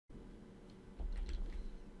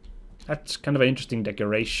That's kind of an interesting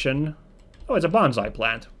decoration. Oh, it's a bonsai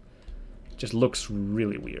plant. Just looks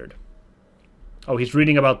really weird. Oh, he's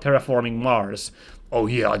reading about terraforming Mars. Oh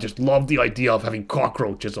yeah, I just love the idea of having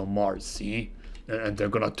cockroaches on Mars, see? And they're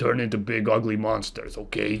gonna turn into big ugly monsters,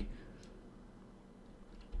 okay?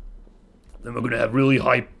 Then we're gonna have really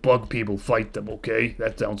hype bug people fight them, okay?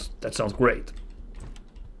 That sounds great.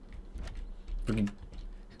 Freaking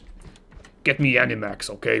get me Animax,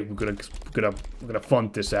 okay? We're gonna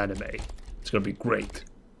fund this anime. It's gonna be great.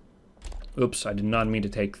 Oops, I did not mean to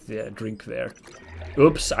take the drink there.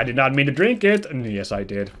 Oops, I did not mean to drink it. And yes, I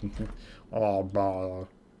did. Oh, blah.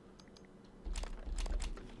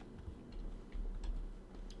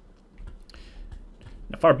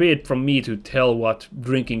 Now, far be it from me to tell what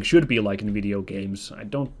drinking should be like in video games. I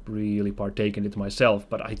don't really partake in it myself,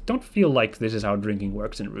 but I don't feel like this is how drinking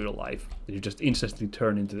works in real life. You just instantly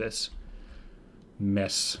turn into this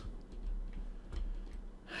mess.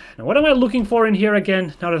 Now, what am I looking for in here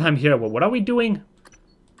again? Now that I'm here, what are we doing?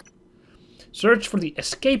 Search for the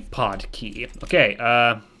escape pod key. Okay,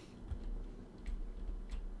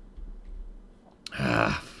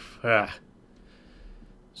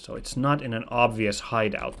 so it's not in an obvious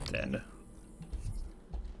hideout then.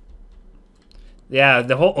 Yeah,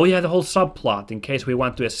 the whole subplot in case we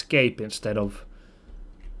want to escape instead of...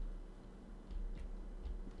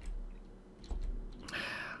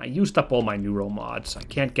 I used up all my neuro mods. I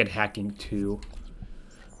can't get hacking too.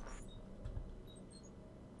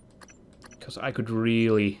 Because I could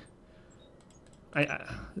really...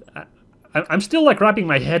 I'm still like wrapping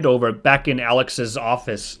my head over back in Alex's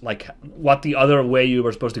office, like what the other way you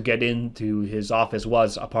were supposed to get into his office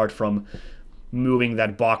was, apart from moving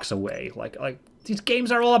that box away. Like these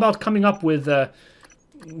games are all about coming up with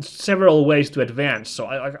several ways to advance.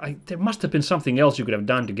 So there must have been something else you could have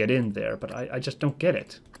done to get in there, but I just don't get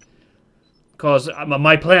it. Because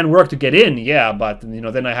my plan worked to get in, yeah, but you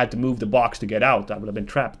know then I had to move the box to get out. I would have been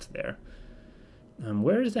trapped there.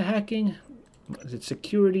 Where is the hacking? Is it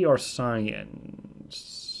security or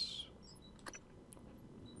science?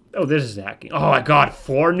 Oh, this is hacking. Oh, I got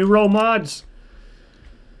 4 neuro mods.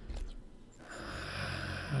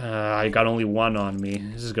 I got only 1 on me.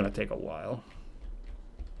 This is gonna take a while.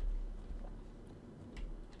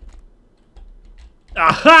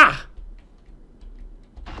 Aha!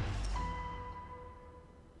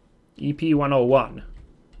 EP 101.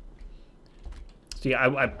 See,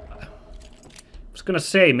 I was gonna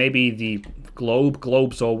say maybe the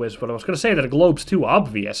globe's always, but I was gonna say that a globe's too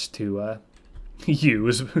obvious to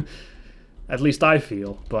use. At least I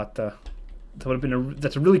feel, but that would have been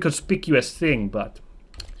that's a really conspicuous thing, but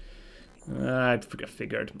I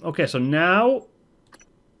figured. Okay, so now,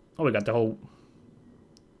 oh, we got the whole.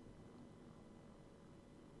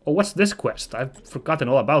 Oh, what's this quest? I've forgotten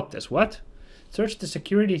all about this. What? Search the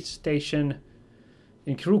security station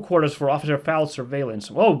in crew quarters for Officer Foul surveillance.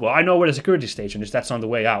 Oh, well, I know where the security station is. That's on the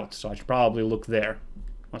way out, so I should probably look there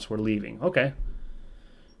once we're leaving. Okay.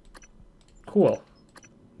 Cool.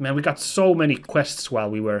 Man, we got so many quests while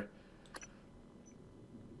we were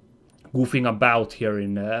goofing about here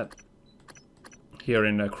in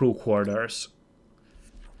crew quarters.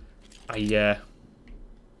 I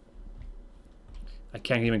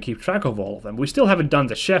can't even keep track of all of them. We still haven't done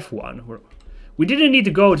the chef one. We didn't need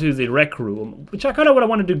to go to the rec room, which I kind of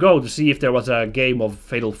wanted to go to see if there was a game of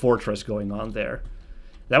Fatal Fortress going on there.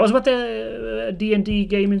 That was what the D&D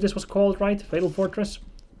game in this was called, right? Fatal Fortress?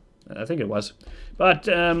 I think it was. But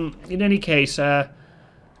in any case, at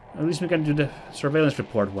least we can do the surveillance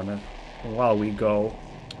report one while we go.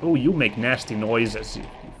 Oh, you make nasty noises, you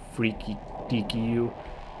freaky deaky you.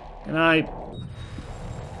 Can I...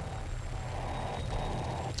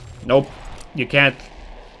 Nope. You can't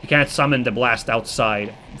summon the blast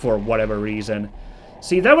outside for whatever reason.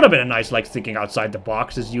 See, that would have been a nice, like, thinking outside the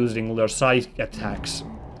box is using their side attacks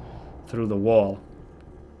through the wall.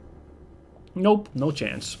 Nope, no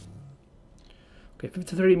chance. Okay,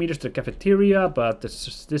 30 meters to the cafeteria, but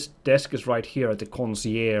this desk is right here at the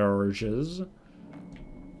concierges.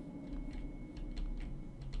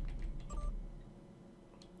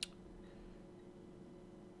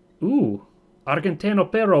 Ooh,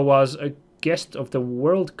 Argentino Pero was a guest of the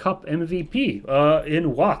World Cup MVP.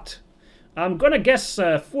 In what? I'm gonna guess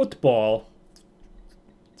football.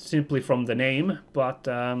 Simply from the name, but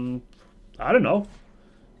I don't know.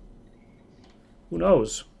 Who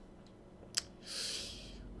knows?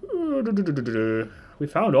 We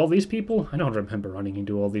found all these people? I don't remember running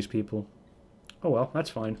into all these people. Oh well,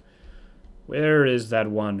 that's fine. Where is that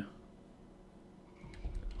one?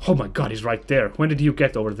 Oh my god, he's right there. When did you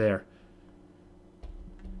get over there?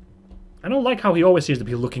 I don't like how he always seems to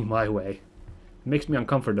be looking my way. It makes me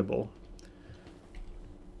uncomfortable.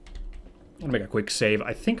 I'm gonna make a quick save.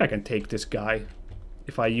 I think I can take this guy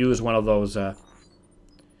if I use one of those.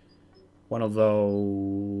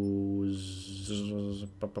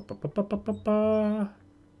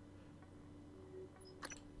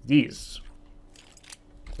 These.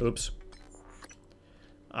 Oops.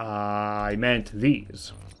 I meant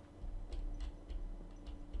these.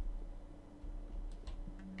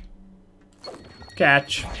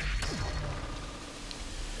 Catch.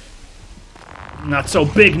 Not so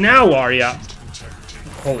big now, are ya?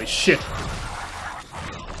 Holy shit.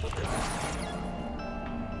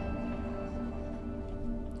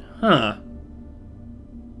 Huh.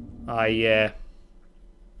 I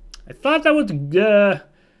thought that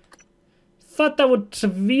would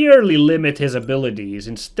severely limit his abilities.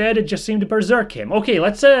 Instead, it just seemed to berserk him. Okay,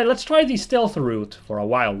 let's try the stealth route for a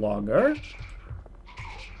while longer.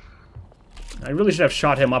 I really should have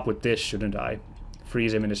shot him up with this, shouldn't I?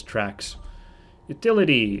 Freeze him in his tracks.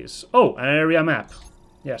 Utilities. Oh, an area map.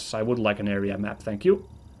 Yes, I would like an area map, thank you.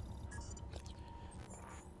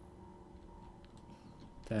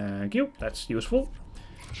 Thank you, that's useful.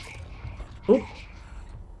 Oop.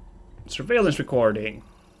 Surveillance recording.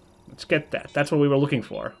 Let's get that. That's what we were looking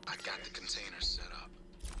for. I got the container set up.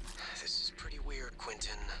 This is pretty weird,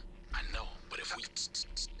 Quentin. I know, but if we...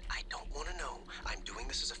 I don't want to know. I'm doing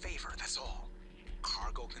this as a favor, that's all.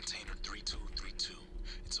 Cargo container 3232.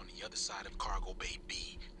 It's on the other side of Cargo Bay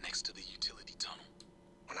B, next to the utility tunnel.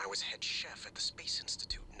 When I was head chef at the Space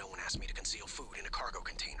Institute, no one asked me to conceal food in a cargo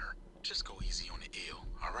container. Just go easy on the ill,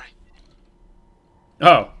 alright?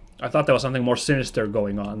 Oh, I thought there was something more sinister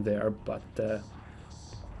going on there, but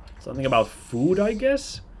something about food, I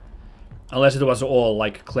guess? Unless it was all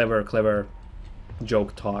like clever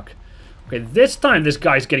joke talk. Okay, this time this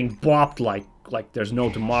guy's getting bopped like there's no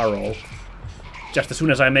tomorrow. Just as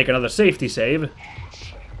soon as I make another safety save.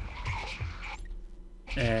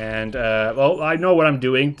 And, well, I know what I'm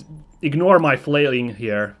doing. Ignore my flailing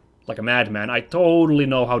here like a madman. I totally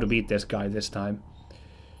know how to beat this guy this time.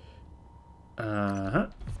 Uh-huh.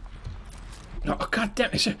 No, oh, god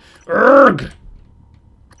damn it. Urgh!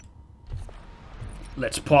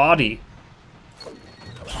 Let's party.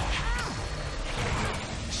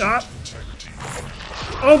 Ah.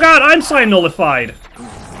 Oh god, I'm sign nullified.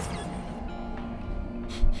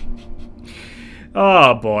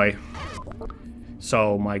 Oh boy.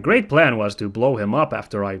 So my great plan was to blow him up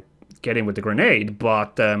after I get him with the grenade,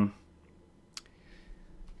 but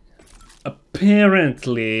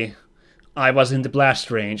apparently I was in the blast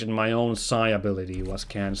range and my own psi ability was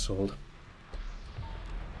cancelled.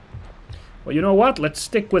 Well, you know what? Let's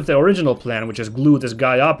stick with the original plan, which is glue this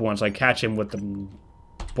guy up once I catch him with the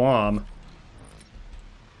bomb.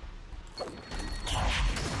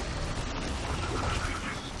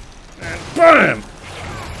 And BAM!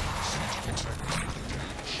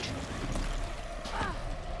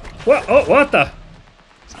 What? Oh, what the?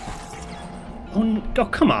 Oh,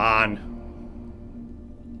 come on.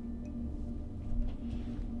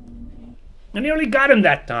 I nearly got him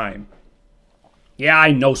that time. Yeah,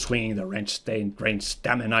 I know swinging the wrench drains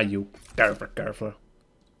stamina, you careful.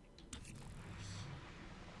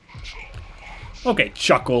 Okay,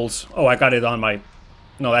 Chuckles. Oh, I got it on my...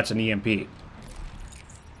 No, that's an EMP.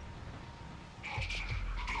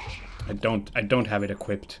 I don't have it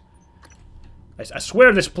equipped. I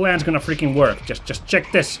swear this plan's gonna freaking work. Just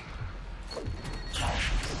check this.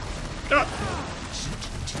 Ah.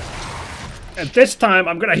 And this time,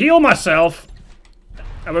 I'm gonna heal myself.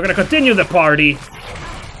 And we're gonna continue the party.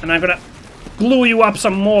 And I'm gonna glue you up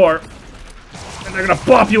some more. And I'm gonna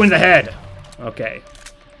bop you in the head. Okay.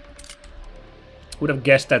 Would have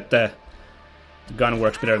guessed that the gun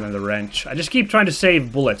works better than the wrench. I just keep trying to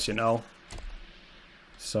save bullets, you know.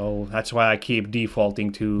 So that's why I keep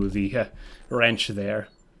defaulting to the wrench there.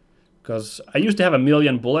 Because I used to have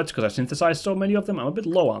 1,000,000 bullets because I synthesized so many of them. I'm a bit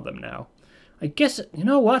low on them now. I guess, you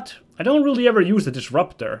know what? I don't really ever use the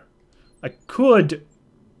disruptor. I could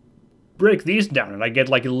break these down and I get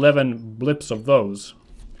like 11 blips of those.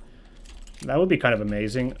 That would be kind of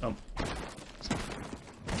amazing.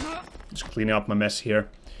 Just cleaning up my mess here.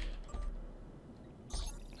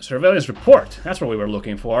 Surveillance report. That's what we were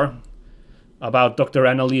looking for. About Dr.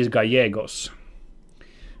 Annalise Gallegos.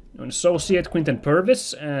 An associate Quentin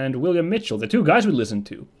Purvis and William Mitchell, the two guys we listened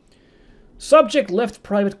to. Subject left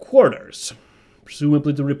private quarters.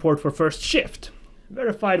 Presumably to report for first shift.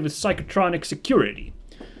 Verified with psychotronic security.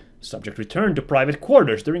 Subject returned to private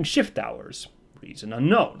quarters during shift hours. Reason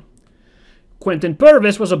unknown. Quentin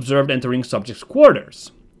Purvis was observed entering subject's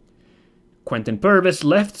quarters. Quentin Purvis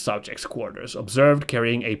left subject's quarters, observed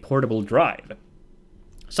carrying a portable drive.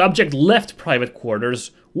 Subject left private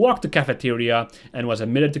quarters, walked to cafeteria, and was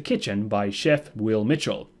admitted to kitchen by Chef Will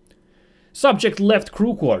Mitchell. Subject left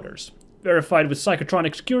crew quarters. Verified with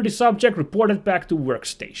psychotronic security subject, reported back to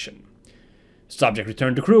workstation. Subject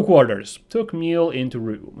returned to crew quarters. Took meal into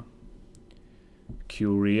room.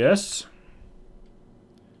 Curious.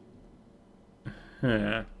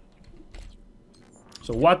 Huh.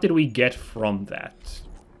 So what did we get from that?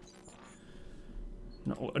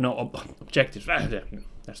 No, objectives.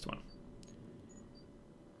 That's the one.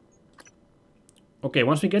 Okay,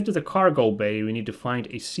 once we get to the cargo bay, we need to find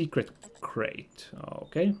a secret crate.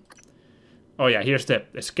 Okay. Oh yeah, here's the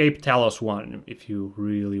Escape Talos one, if you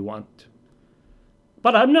really want.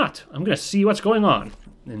 But I'm not. I'm gonna see what's going on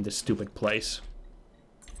in this stupid place.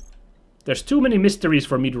 There's too many mysteries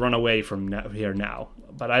for me to run away from here now.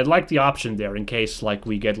 But I'd like the option there in case like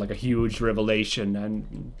we get like a huge revelation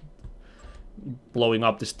and blowing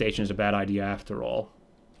up the station is a bad idea after all.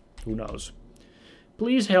 Who knows?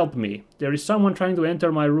 Please help me. There is someone trying to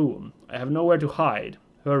enter my room. I have nowhere to hide.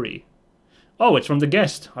 Hurry. Oh, it's from the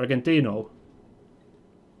guest, Argentino.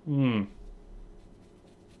 Now,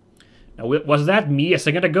 was that me a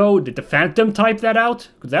second ago? Did the Phantom type that out?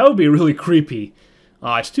 Because that would be really creepy.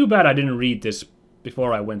 It's too bad I didn't read this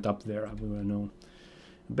before I went up there. I would have known.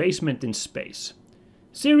 Basement in space.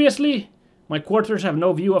 Seriously? My quarters have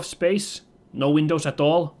no view of space? No windows at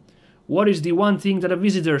all? What is the one thing that a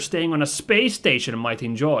visitor staying on a space station might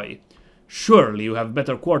enjoy? Surely you have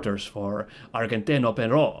better quarters for Argentino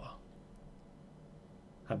Pero.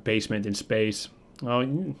 A basement in space. Oh,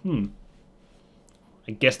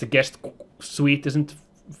 I guess the guest suite isn't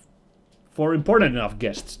for important enough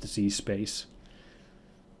guests to see space.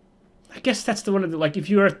 I guess that's the one, like, if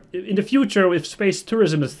you're in the future, if space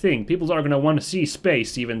tourism is a thing, people are going to want to see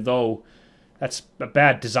space, even though that's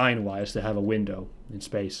bad design-wise to have a window in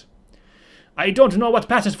space. I don't know what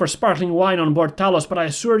passes for sparkling wine on board Talos, but I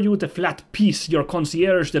assure you the flat piece your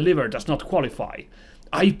concierge delivered does not qualify.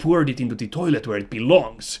 I poured it into the toilet where it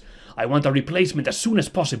belongs. I want a replacement as soon as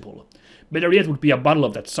possible. Better yet would be a bottle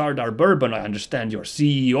of that Sardar bourbon I understand your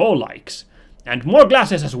CEO likes. And more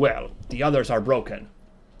glasses as well. The others are broken.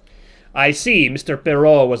 I see, Mr.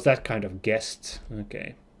 Perrault was that kind of guest.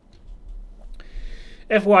 Okay.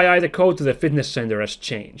 FYI, the code to the fitness center has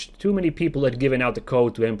changed. Too many people had given out the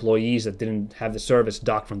code to employees that didn't have the service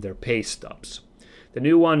docked from their pay stubs. The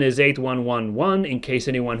new one is 8111 in case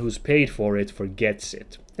anyone who's paid for it forgets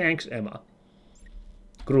it. Thanks, Emma.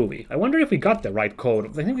 Groovy. I wonder if we got the right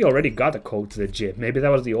code. I think we already got a code to the gym. Maybe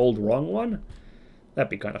that was the old wrong one? That'd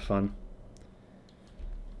be kind of fun.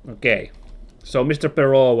 Okay. So Mr.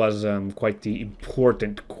 Perrault was quite the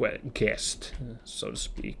important guest, so to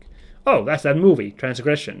speak. Oh, that's that movie,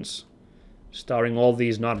 Transgressions. Starring all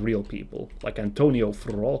these not real people, like Antonio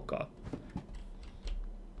Furuoka.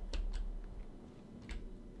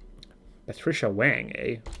 Patricia Wang,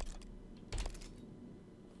 eh?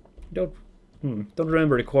 Don't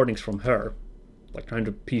remember recordings from her. Like trying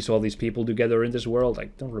to piece all these people together in this world. I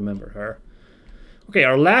don't remember her. Okay,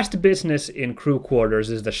 our last business in crew quarters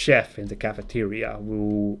is the chef in the cafeteria.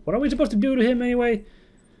 What are we supposed to do to him anyway?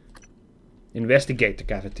 Investigate the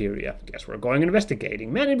cafeteria. Guess we're going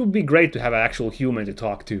investigating. Man, it would be great to have an actual human to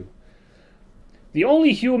talk to. The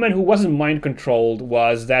only human who wasn't mind-controlled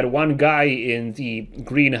was that one guy in the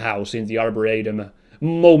greenhouse in the Arboretum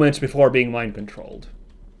moments before being mind-controlled.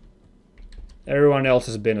 Everyone else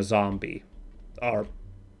has been a zombie. Or,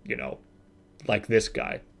 you know, like this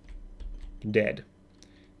guy. Dead.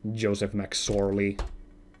 Joseph McSorley.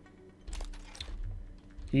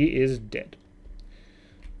 He is dead.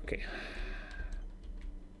 Okay.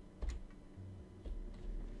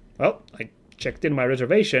 Well, I checked in my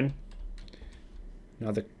reservation.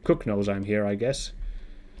 Now the cook knows I'm here, I guess.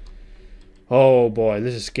 Oh boy,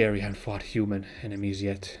 this is scary. I haven't fought human enemies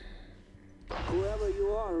yet. Whoever you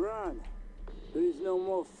are, run. There is no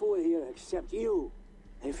more food here except you.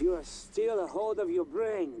 If you are still a hold of your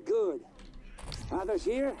brain, good. Others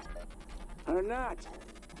here? Or not?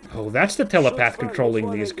 Oh, that's the telepath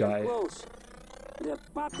controlling these guys. The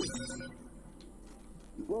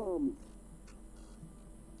bomb.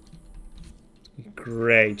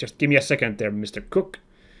 Great. Just give me a second there, Mr. Cook.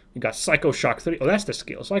 We got Psycho Shock 3. Oh, that's the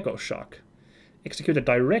skill. Psycho Shock. Execute a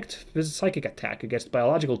direct psychic attack against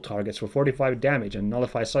biological targets for 45 damage and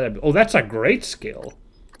nullify side. Oh, that's a great skill.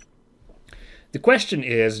 The question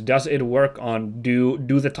is, does it work on... Do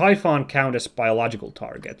the Typhon count as biological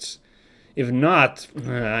targets? If not,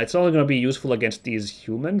 it's only going to be useful against these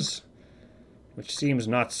humans, which seems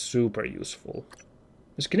not super useful.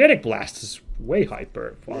 This kinetic blast is way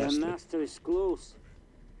hyper, honestly. The master is close.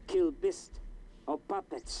 Kill beast, or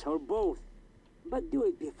puppets, or both. But do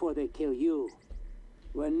it before they kill you.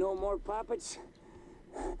 When no more puppets,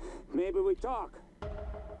 maybe we talk.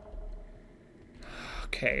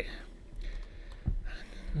 Okay.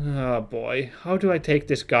 Oh boy, how do I take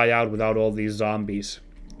this guy out without all these zombies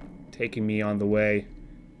taking me on the way?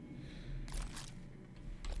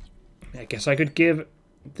 I guess I could give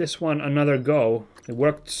this one another go. It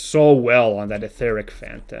worked so well on that etheric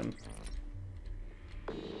phantom.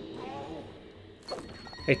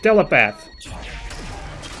 Hey, telepath!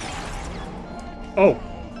 Oh!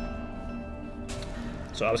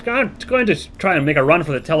 So I was going to try and make a run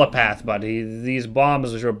for the telepath, but these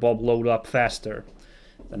bombs sure load up faster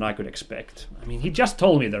than I could expect. I mean, he just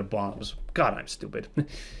told me they're bombs. God, I'm stupid.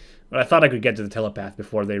 But I thought I could get to the telepath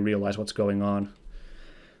before they realize what's going on.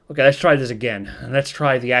 Okay, let's try this again. Let's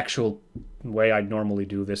try the actual way I'd normally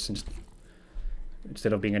do this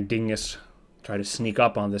instead of being a dingus. Try to sneak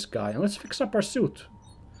up on this guy. And let's fix up our suit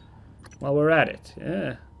while we're at it.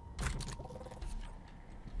 Yeah.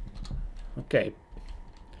 Okay.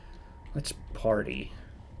 Let's party.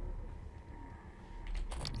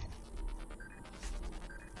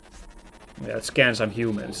 Yeah, let's scan some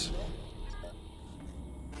humans.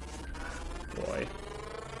 Boy.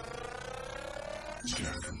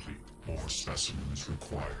 Scan complete. More specimens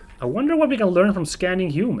required. I wonder what we can learn from scanning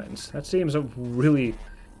humans. That seems really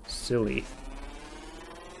silly.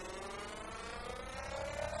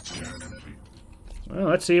 Scan complete. Well,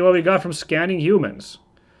 let's see what we got from scanning humans.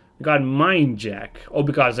 We got mind jack. Oh,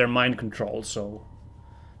 because they're mind controlled, so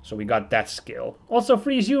we got that skill. Also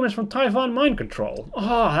frees humans from Typhon mind control.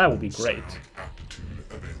 Oh, that would be great.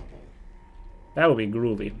 That would be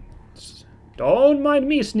groovy. Don't mind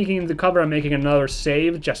me sneaking in the cover and making another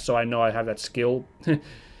save, just so I know I have that skill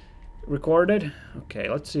recorded. Okay,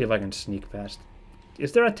 let's see if I can sneak past.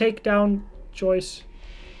 Is there a takedown choice?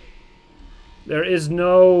 There is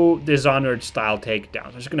no Dishonored style takedown.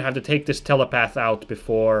 I'm just gonna have to take this telepath out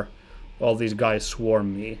before all these guys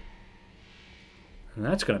swarm me. And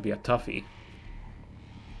that's gonna be a toughie.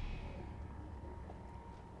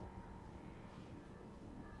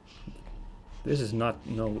 This is not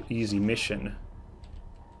no easy mission.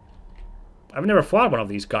 I've never fought one of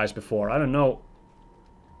these guys before. I don't know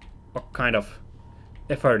what kind of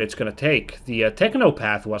effort it's gonna take. The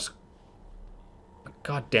Technopath was a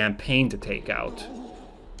goddamn pain to take out.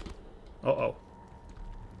 Uh-oh.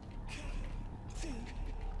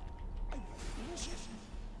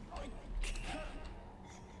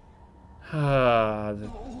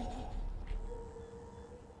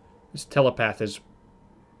 This telepath is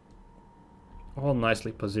all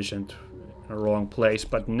nicely positioned in a wrong place,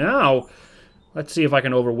 but now let's see if I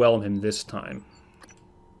can overwhelm him this time.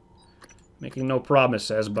 Making no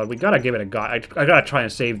promises, but we gotta give it a go. I gotta try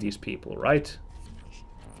and save these people, right?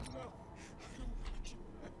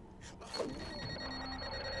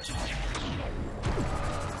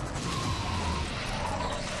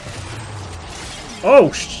 Oh,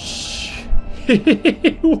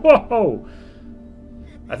 whoa!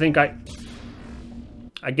 I think I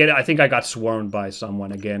get it. I think I got swarmed by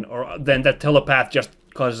someone again. Or then that telepath just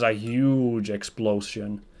causes a huge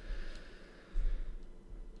explosion.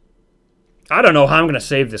 I don't know how I'm going to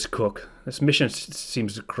save this cook. This mission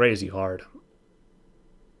seems crazy hard.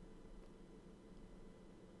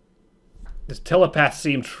 This telepath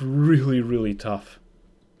seems really, really tough.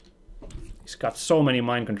 He's got so many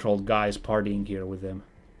mind-controlled guys partying here with him.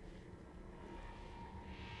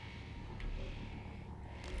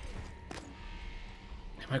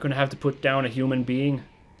 Am I going to have to put down a human being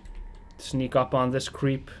to sneak up on this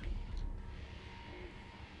creep?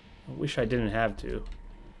 I wish I didn't have to.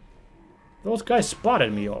 Those guys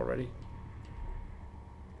spotted me already.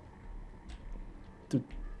 The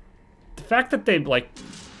fact that they, like,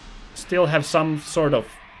 still have some sort of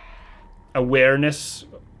awareness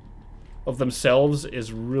of themselves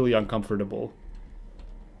is really uncomfortable.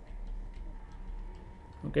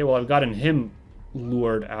 Okay, well, I've gotten him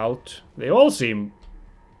lured out. They all seem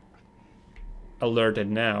alerted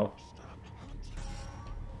now.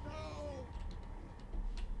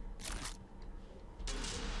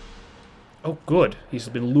 Oh, good. He's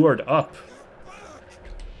been lured up.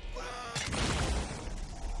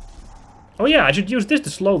 Oh yeah, I should use this to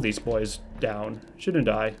slow these boys down, shouldn't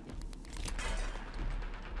I?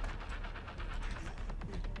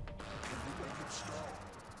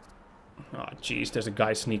 Oh, jeez, there's a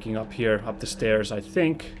guy sneaking up here, up the stairs, I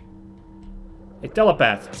think. A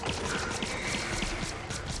telepath.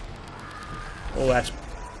 Oh,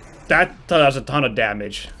 that does a ton of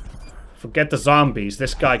damage. Forget the zombies.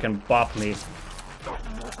 This guy can bop me.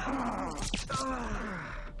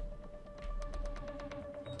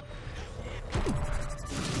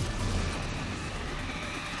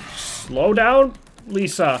 Slow down,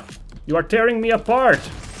 Lisa. You are tearing me apart.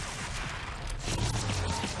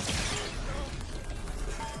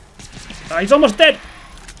 He's almost dead.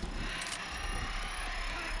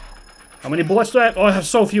 How many bullets do I have? Oh, I have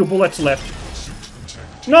so few bullets left.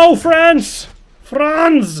 No, Franz!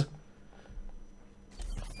 Franz!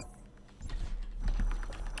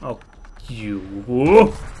 Oh,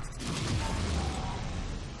 you.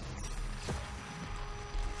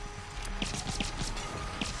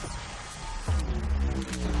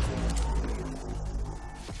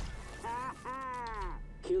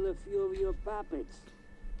 Kill a few of your puppets.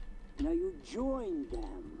 Now you join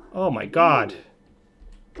them. Oh my god.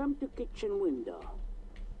 Come to kitchen window.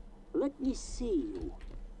 Let me see you.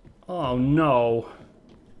 Oh no.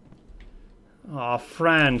 Oh,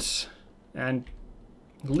 Franz. And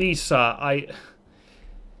Lisa, I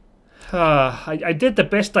did the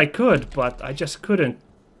best I could, but I just couldn't.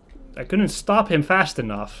 I couldn't stop him fast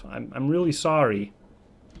enough. I'm really sorry.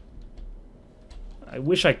 I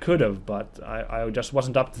wish I could have, but I just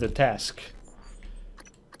wasn't up to the task.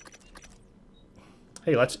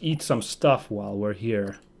 Hey, let's eat some stuff while we're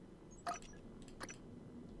here.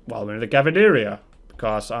 While we're in the cafeteria,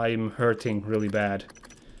 because I'm hurting really bad.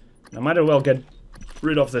 I might as well get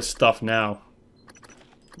rid of this stuff now.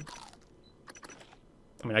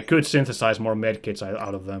 I mean, I could synthesize more medkits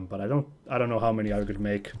out of them, but I don't know how many I could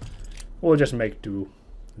make. We'll just make do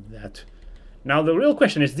with that. Now the real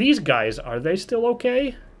question is, these guys, are they still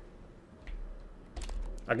okay?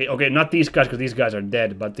 Okay, not these guys, because these guys are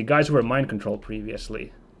dead, but the guys who were mind controlled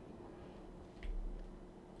previously.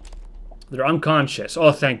 They're unconscious.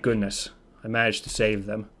 Oh, thank goodness. I managed to save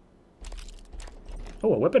them.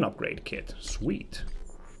 Oh, a weapon upgrade kit. Sweet.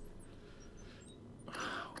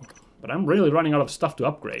 But I'm really running out of stuff to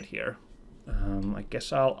upgrade here. I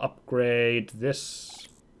guess I'll upgrade this.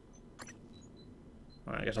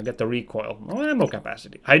 I guess I'll get the recoil. Oh, ammo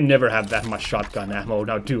capacity. I never have that much shotgun ammo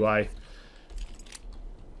now, do I?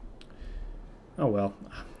 Oh well.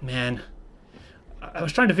 Man. I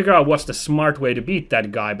was trying to figure out what's the smart way to beat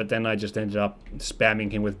that guy, but then I just ended up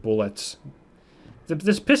spamming him with bullets.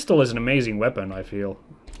 This pistol is an amazing weapon, I feel.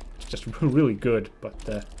 It's just really good,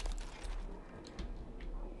 but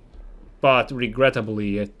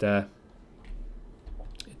regrettably it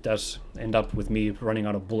does end up with me running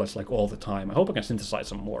out of bullets like all the time. I hope I can synthesize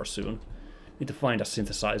some more soon. Need to find a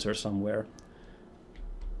synthesizer somewhere.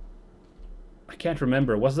 I can't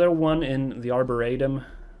remember. Was there one in the Arboretum?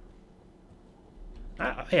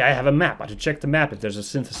 Hey, I have a map. I should check the map if there's a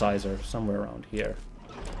synthesizer somewhere around here.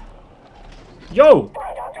 Yo!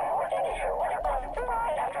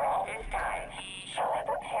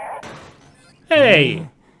 Hey!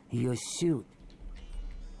 Your suit.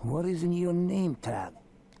 What is in your name tag?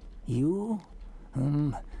 You?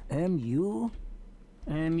 M.U.?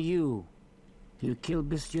 M.U. You killed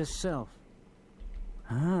this yourself.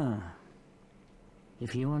 Ah.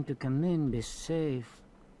 If you want to come in, be safe.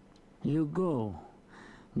 You go.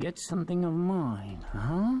 Get something of mine,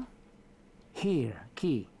 huh? Here,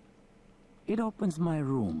 key. It opens my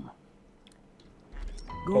room.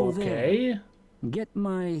 Go there. Get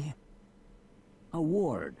my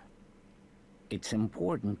award. It's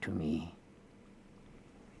important to me.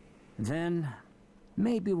 Then,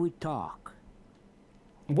 maybe we talk.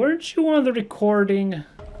 Weren't you on the recording?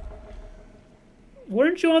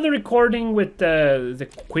 Weren't you on the recording with the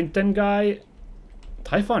Quinton guy?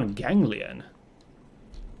 Typhon Ganglion.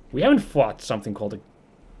 We haven't fought something called a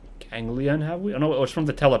Ganglion, have we? Oh no, it was from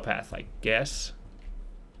the telepath, I guess.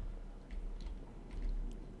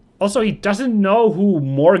 Also, he doesn't know who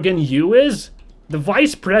Morgan Yu is? The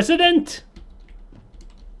vice president?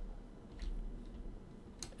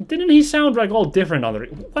 Didn't he sound like all different on the...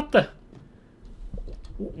 What the...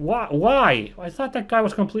 Why? I thought that guy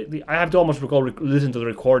was completely... I have to almost go listen to the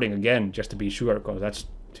recording again just to be sure, because that's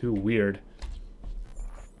too weird.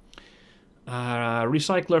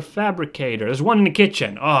 Recycler fabricator. There's one in the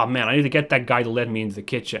kitchen. Oh man, I need to get that guy to let me into the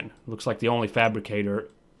kitchen. Looks like the only fabricator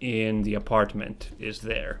in the apartment is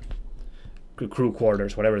there. Crew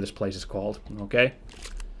quarters, whatever this place is called. Okay.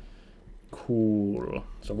 Cool.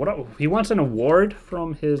 So what? He wants an award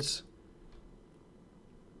from his...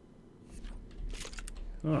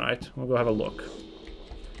 Alright, we'll go have a look.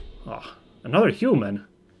 Ah, another human?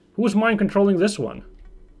 Who's mind controlling this one?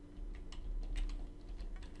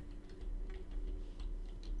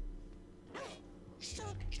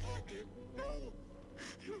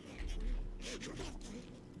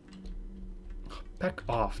 Back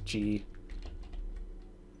off, G.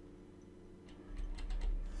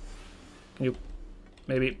 Can you...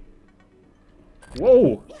 maybe...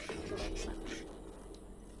 Whoa!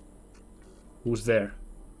 Who's there?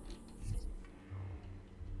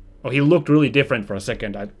 Oh, he looked really different for a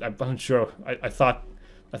second. I wasn't sure. I thought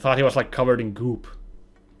he was like covered in goop.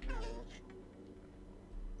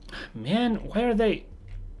 Man, why are they?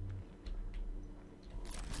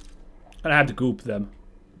 I'm gonna have to goop them.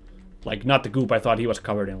 Like, not the goop I thought he was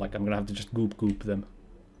covered in. Like, I'm gonna have to just goop them.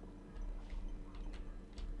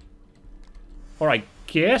 Or I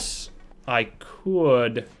guess I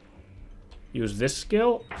could use this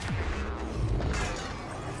skill.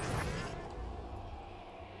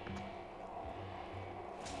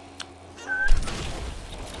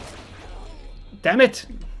 Damn it!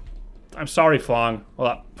 I'm sorry, Fong. Hold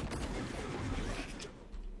up.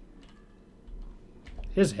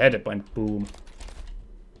 His head, it went boom.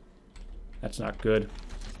 That's not good.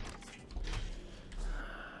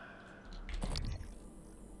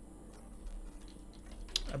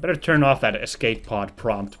 I better turn off that escape pod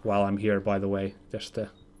prompt while I'm here, by the way. Just to...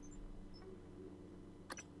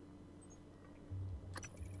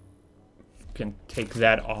 can take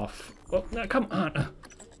that off. Oh, no, come on.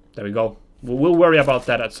 There we go. We'll worry about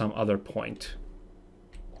that at some other point.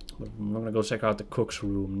 I'm gonna go check out the cook's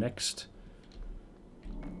room next.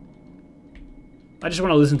 I just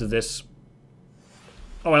want to listen to this.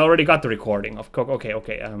 Oh, I already got the recording of cook. Okay,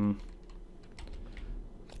 okay.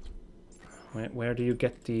 Where do you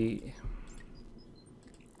get the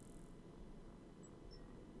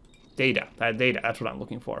data? That data. That's what I'm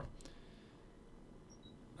looking for.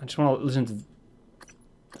 I just want to listen to.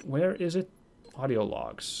 Where is it? Audio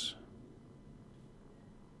logs.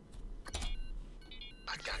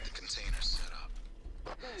 I got the container set up.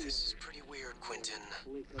 This is pretty weird, Quentin.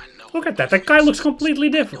 I know. Look at that. That guy looks completely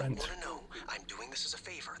different. I don't know. I'm doing this as a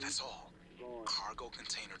favor. That's all. Cargo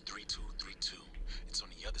container 3232. It's on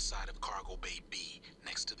the other side of cargo bay B,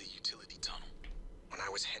 next to the utility tunnel. When I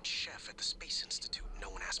was head chef at the Space Institute, no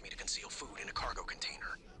one asked me to conceal food in a cargo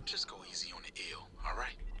container. Just go easy on the ill, all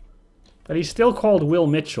right? But he's still called Will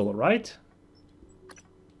Mitchell, right?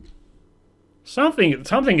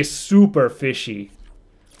 Something is super fishy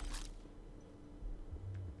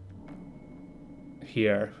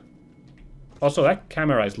here. Also, that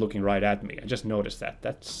camera is looking right at me. I just noticed that.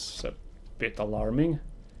 That's a bit alarming.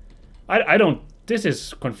 I don't... This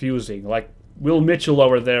is confusing. Like, Will Mitchell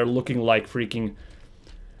over there looking like freaking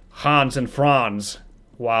Hans and Franz,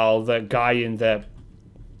 while the guy in the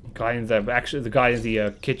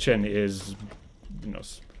kitchen is, you know,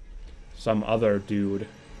 some other dude.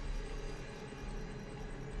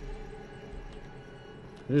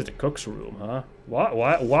 This is the cook's room, huh?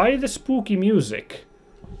 Why the spooky music?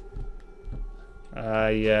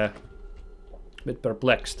 A bit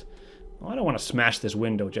perplexed. Well, I don't want to smash this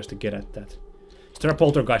window just to get at that. Is there a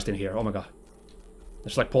poltergeist in here? Oh my god.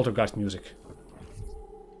 There's like poltergeist music.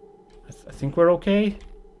 I think we're okay.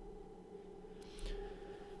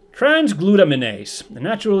 Transglutaminase, a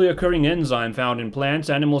naturally occurring enzyme found in plants,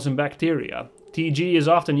 animals, and bacteria. TG is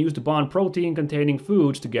often used to bond protein-containing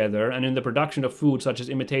foods together and in the production of foods such as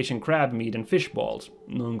imitation crab meat and fish balls,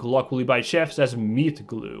 known colloquially by chefs as meat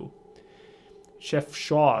glue. Chef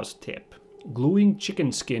Shaw's tip. Gluing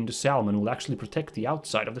chicken skin to salmon will actually protect the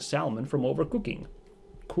outside of the salmon from overcooking.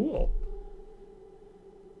 Cool.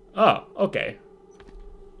 Oh, okay.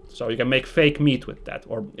 So you can make fake meat with that,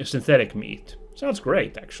 or synthetic meat. Sounds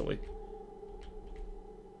great, actually.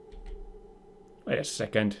 Wait a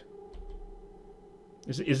second.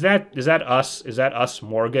 Is that us? Is that us,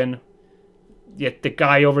 Morgan? Yet the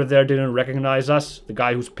guy over there didn't recognize us? The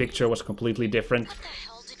guy whose picture was completely different? What the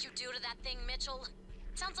hell did you do to that thing, Mitchell?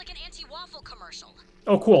 Sounds like an anti-waffle commercial.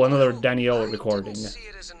 Oh, cool. Another Danielle recording. I don't see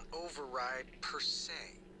it as an override per se.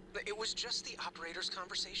 It was just the operator's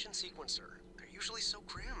conversation sequencer. They're usually so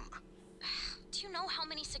grim. Do you know how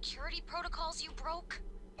many security protocols you broke?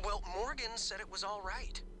 Well, Morgan said it was all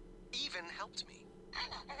right. Even helped me. An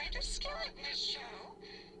operator skillet in this show?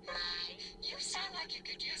 My, you sound like you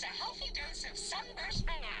could use a healthy dose of sunburst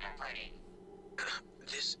banana pudding.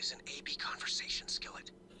 This is an AB conversation,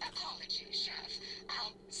 Skillet. Apologies, Chef.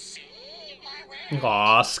 I'll see my way.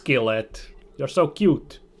 Aw, Skillet. You're so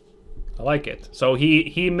cute. I like it. So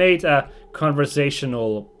he made a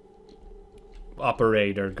conversational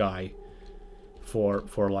operator guy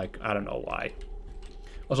for like, I don't know why.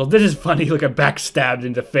 Also, this is funny. Look at backstabbed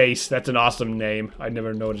in the face. That's an awesome name. I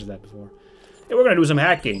never noticed that before. Hey, we're gonna do some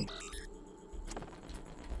hacking.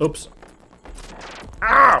 Oops.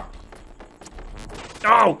 Ow!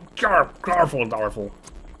 Oh, careful.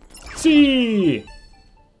 See.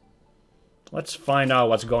 Let's find out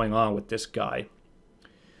what's going on with this guy.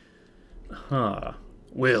 Huh.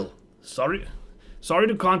 Will, sorry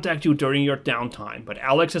to contact you during your downtime, but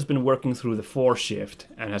Alex has been working through the 4 shift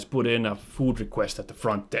and has put in a food request at the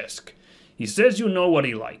front desk. He says you know what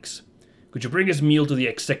he likes. Could you bring his meal to the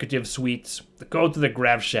executive suites? The code to the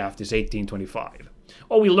grav shaft is 1825.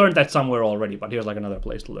 Oh, we learned that somewhere already, but here's like another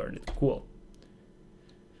place to learn it. Cool.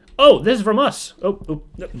 Oh, this is from us. Oh,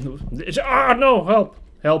 no, help,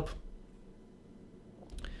 help.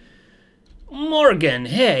 Morgan,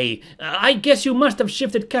 hey, I guess you must have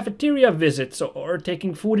shifted cafeteria visits or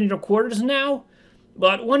taking food in your quarters now?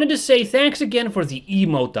 But wanted to say thanks again for the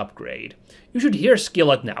emote upgrade. You should hear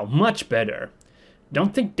Skillet now, much better.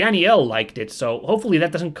 Don't think Danielle liked it, so hopefully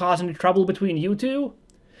that doesn't cause any trouble between you two.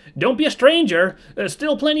 Don't be a stranger,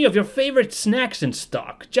 still plenty of your favorite snacks in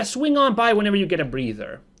stock. Just swing on by whenever you get a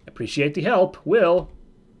breather. Appreciate the help, Will.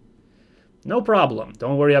 No problem,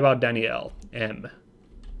 don't worry about Danielle, M.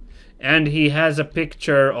 And he has a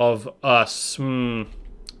picture of us. I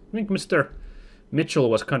think Mr. Mitchell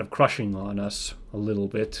was kind of crushing on us a little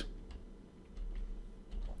bit.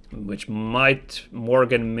 Which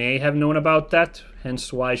Morgan may have known about that,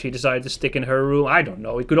 hence why she decided to stick in her room. I don't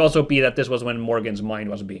know. It could also be that this was when Morgan's mind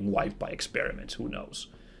was being wiped by experiments. Who knows?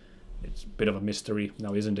 It's a bit of a mystery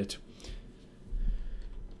now, isn't it?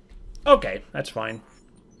 Okay, that's fine.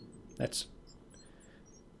 That's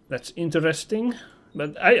interesting.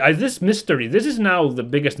 But this mystery, this is now the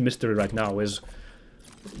biggest mystery right now, is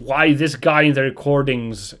why this guy in the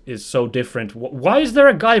recordings is so different. Why is there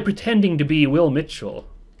a guy pretending to be Will Mitchell?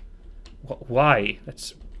 Why?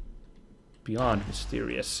 That's beyond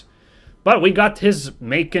mysterious. But we got his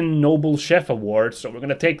Macon Noble Chef Award, so we're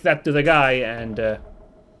gonna take that to the guy and... what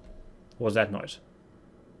was that noise?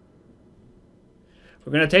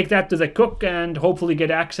 We're gonna take that to the cook and hopefully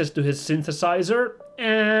get access to his synthesizer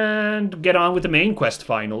and get on with the main quest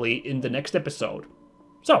finally in the next episode.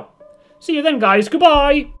 So, see you then guys,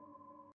 goodbye!